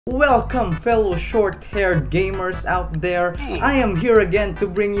Welcome fellow short-haired gamers out there. I am here again to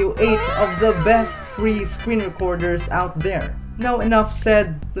bring you 8 of the best free screen recorders out there. Now enough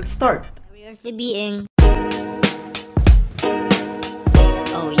said, let's start. Very being.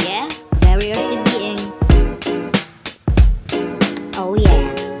 Oh yeah? Very being. Oh yeah.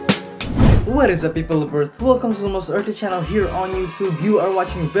 What is up, people of Earth? Welcome to the most earthly channel here on YouTube. You are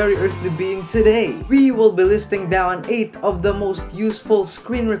watching Very Earthly Being. Today, we will be listing down 8 of the most useful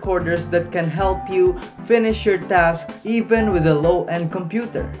screen recorders that can help you finish your tasks even with a low-end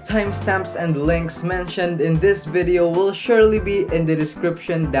computer. Timestamps and links mentioned in this video will surely be in the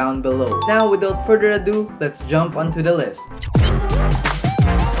description down below. Now, without further ado, let's jump onto the list.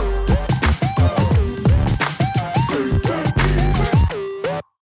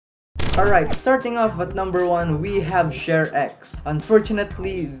 Alright, starting off at number 1, we have ShareX.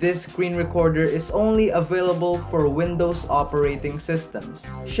 Unfortunately, this screen recorder is only available for Windows operating systems.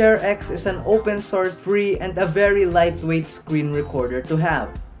 ShareX is an open source, free, and a very lightweight screen recorder to have.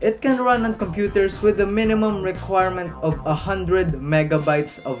 It can run on computers with a minimum requirement of 100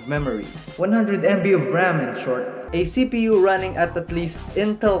 megabytes of memory, 100 MB of RAM in short, a CPU running at least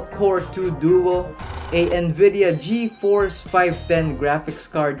Intel Core 2 Duo, a NVIDIA GeForce 510 graphics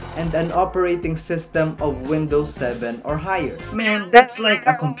card, and an operating system of Windows 7 or higher. Man, that's like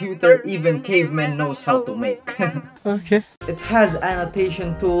a computer even caveman knows how to make. Okay. It has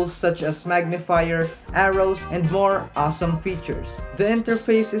annotation tools such as magnifier, arrows, and more awesome features. The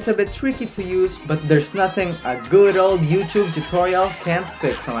interface is a bit tricky to use, but there's nothing a good old YouTube tutorial can't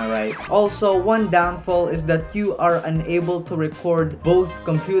fix, am I right? Also, one downfall is that you are unable to record both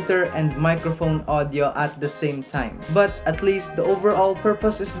computer and microphone audio at the same time. But at least the overall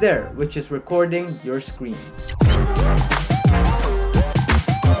purpose is there, which is recording your screens.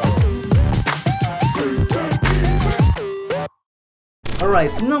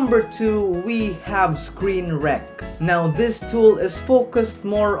 Alright, number 2, we have Screen Rec. Now, this tool is focused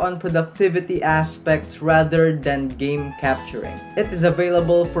more on productivity aspects rather than game capturing. It is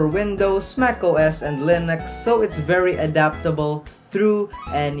available for Windows, Mac OS, and Linux, so it's very adaptable through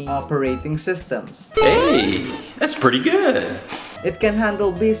any operating systems. Hey, that's pretty good. It can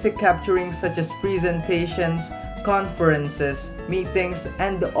handle basic capturing such as presentations, conferences, meetings,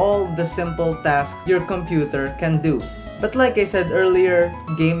 and all the simple tasks your computer can do. But like I said earlier,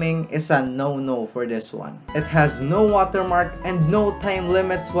 gaming is a no-no for this one. It has no watermark and no time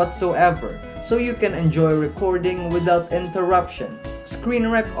limits whatsoever, so you can enjoy recording without interruptions. Screen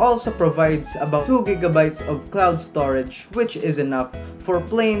Rec also provides about 2 GB of cloud storage, which is enough for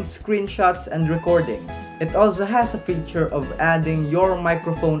plain screenshots and recordings. It also has a feature of adding your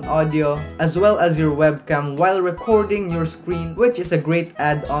microphone audio as well as your webcam while recording your screen, which is a great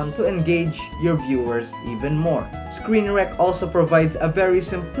add-on to engage your viewers even more. Screen Rec also provides a very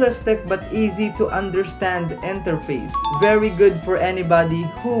simplistic but easy to understand interface. Very good for anybody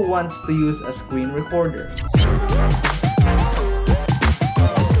who wants to use a screen recorder.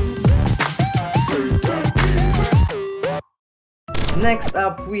 Next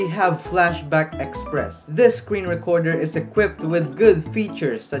up, we have Flashback Express. This screen recorder is equipped with good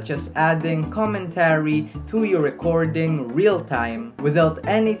features such as adding commentary to your recording real-time without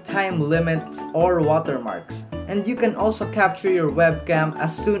any time limits or watermarks. And you can also capture your webcam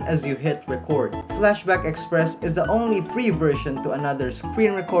as soon as you hit record. Flashback Express is the only free version to another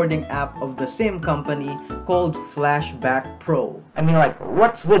screen recording app of the same company called Flashback Pro. I mean, like,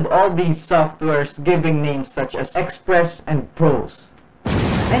 what's with all these softwares giving names such as Express and Pros?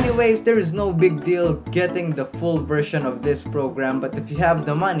 Anyways, there is no big deal getting the full version of this program, but if you have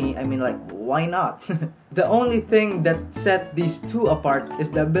the money, I mean, like, why not? The only thing that set these two apart is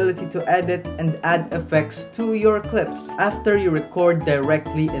the ability to edit and add effects to your clips after you record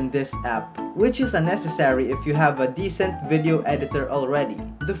directly in this app, which is unnecessary if you have a decent video editor already.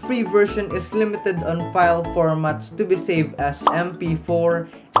 The free version is limited on file formats to be saved as MP4,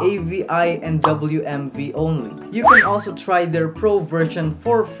 AVI, and WMV only. You can also try their Pro version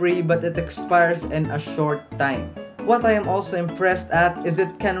for free, but it expires in a short time. What I am also impressed at is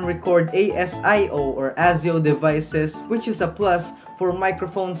it can record ASIO or ASIO devices, which is a plus for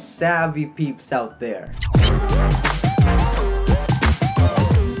microphone savvy peeps out there.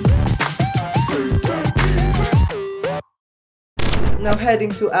 Now heading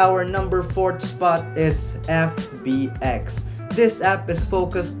to our number 4th spot is FBX. This app is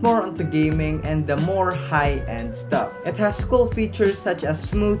focused more onto gaming and the more high-end stuff. It has cool features such as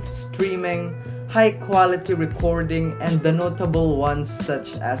smooth streaming, high quality recording, and the notable ones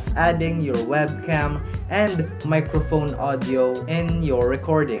such as adding your webcam and microphone audio in your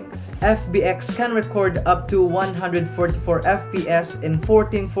recordings. FBX can record up to 144 FPS in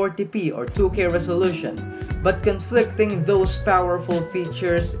 1440p or 2K resolution. But conflicting those powerful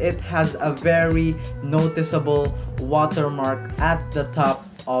features, it has a very noticeable watermark at the top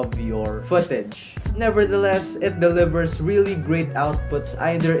of your footage. Nevertheless, it delivers really great outputs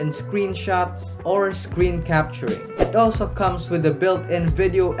either in screenshots or screen capturing. It also comes with a built-in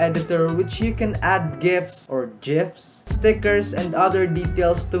video editor which you can add GIFs or GIFs, stickers, and other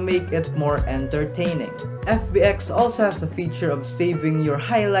details to make it more entertaining. FBX also has a feature of saving your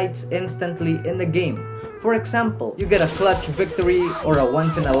highlights instantly in the game. For example, you get a clutch victory or a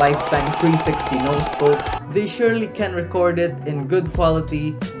once-in-a-lifetime 360 no-scope, they surely can record it in good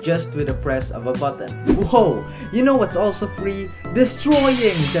quality just with the press of a button. Whoa! You know what's also free?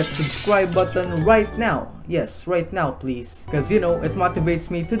 Destroying that subscribe button right now. Yes, right now please. Cause you know, it motivates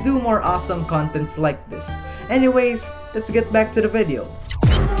me to do more awesome contents like this. Anyways, let's get back to the video.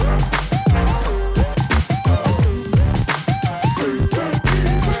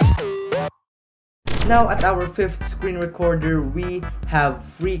 Now at our 5th screen recorder, we have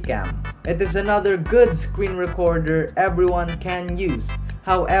FreeCam. It is another good screen recorder everyone can use.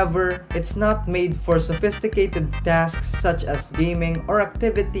 However, it's not made for sophisticated tasks such as gaming or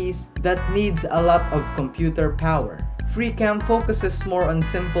activities that needs a lot of computer power. FreeCam focuses more on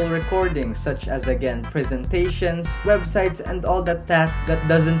simple recordings such as again presentations, websites, and all that tasks that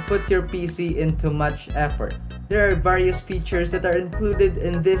doesn't put your PC into much effort. There are various features that are included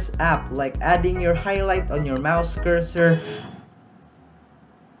in this app like adding your highlight on your mouse cursor,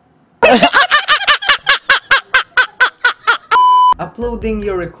 uploading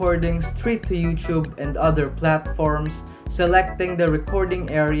your recordings straight to YouTube and other platforms, selecting the recording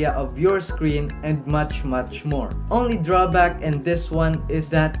area of your screen, and much more. Only drawback in this one is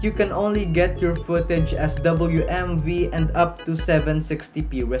that you can only get your footage as WMV and up to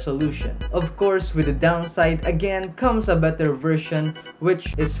 760p resolution. Of course, with the downside again comes a better version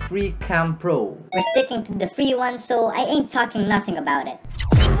which is FreeCam Pro. We're sticking to the free one, so I ain't talking nothing about it.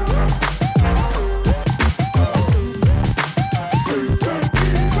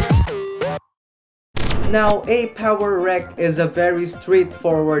 Now, ApowerRec is a very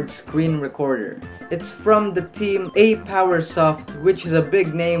straightforward screen recorder. It's from the team ApowerSoft, which is a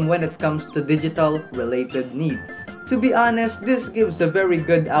big name when it comes to digital related needs. To be honest, this gives a very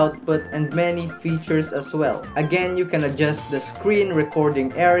good output and many features as well. Again, you can adjust the screen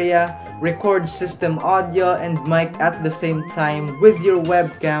recording area, record system audio and mic at the same time with your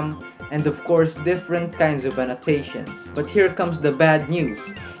webcam, and of course different kinds of annotations. But here comes the bad news.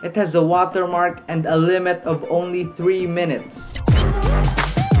 It has a watermark and a limit of only 3 minutes.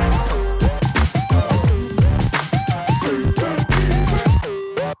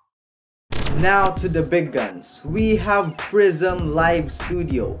 Now to the big guns. We have Prism Live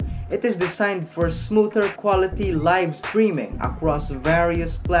Studio. It is designed for smoother quality live streaming across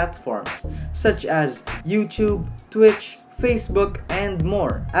various platforms such as YouTube, Twitch, Facebook, and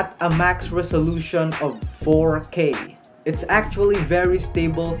more at a max resolution of 4K. It's actually very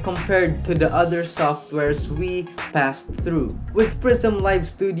stable compared to the other softwares we passed through. With Prism Live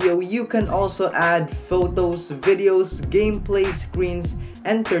Studio, you can also add photos, videos, gameplay screens,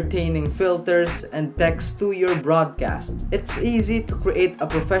 entertaining filters, and text to your broadcast. It's easy to create a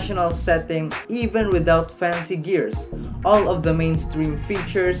professional setting even without fancy gears. All of the mainstream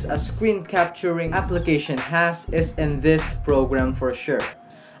features a screen capturing application has is in this program for sure.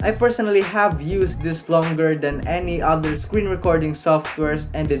 I personally have used this longer than any other screen recording softwares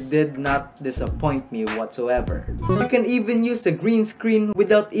and it did not disappoint me whatsoever. You can even use a green screen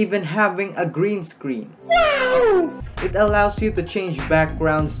without even having a green screen. It allows you to change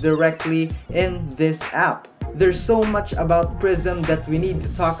backgrounds directly in this app. There's so much about Prism that we need to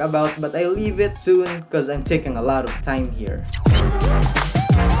talk about, but I'll leave it soon because I'm taking a lot of time here.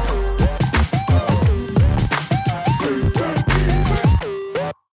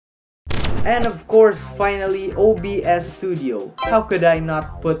 And of course, finally, OBS Studio. How could I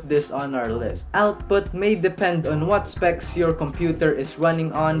not put this on our list? Output may depend on what specs your computer is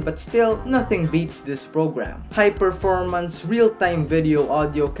running on, but still, nothing beats this program. High performance, real-time video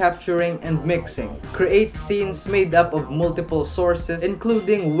audio capturing and mixing. Create scenes made up of multiple sources,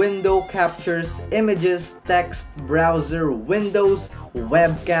 including window captures, images, text, browser, windows,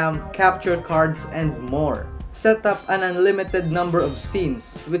 webcam, capture cards, and more. Set up an unlimited number of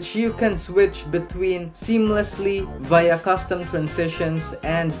scenes, which you can switch between seamlessly via custom transitions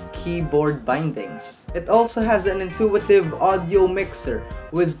and keyboard bindings. It also has an intuitive audio mixer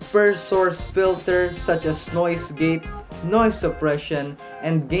with per source filters such as noise gate, noise suppression,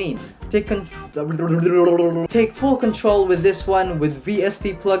 and gain. Take full control with this one with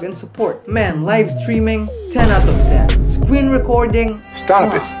VST plugin support. Man, live streaming, 10 out of 10. Screen recording,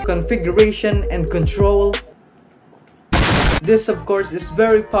 stop it. Configuration and control. This of course is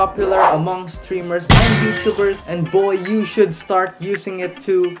very popular among streamers and YouTubers, and boy, you should start using it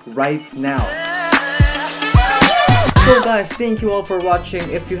too right now. So guys, thank you all for watching.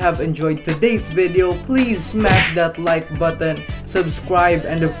 If you have enjoyed today's video, please smash that like button, subscribe,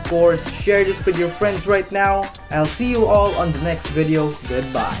 and of course, share this with your friends right now. I'll see you all on the next video.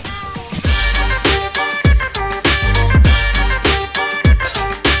 Goodbye.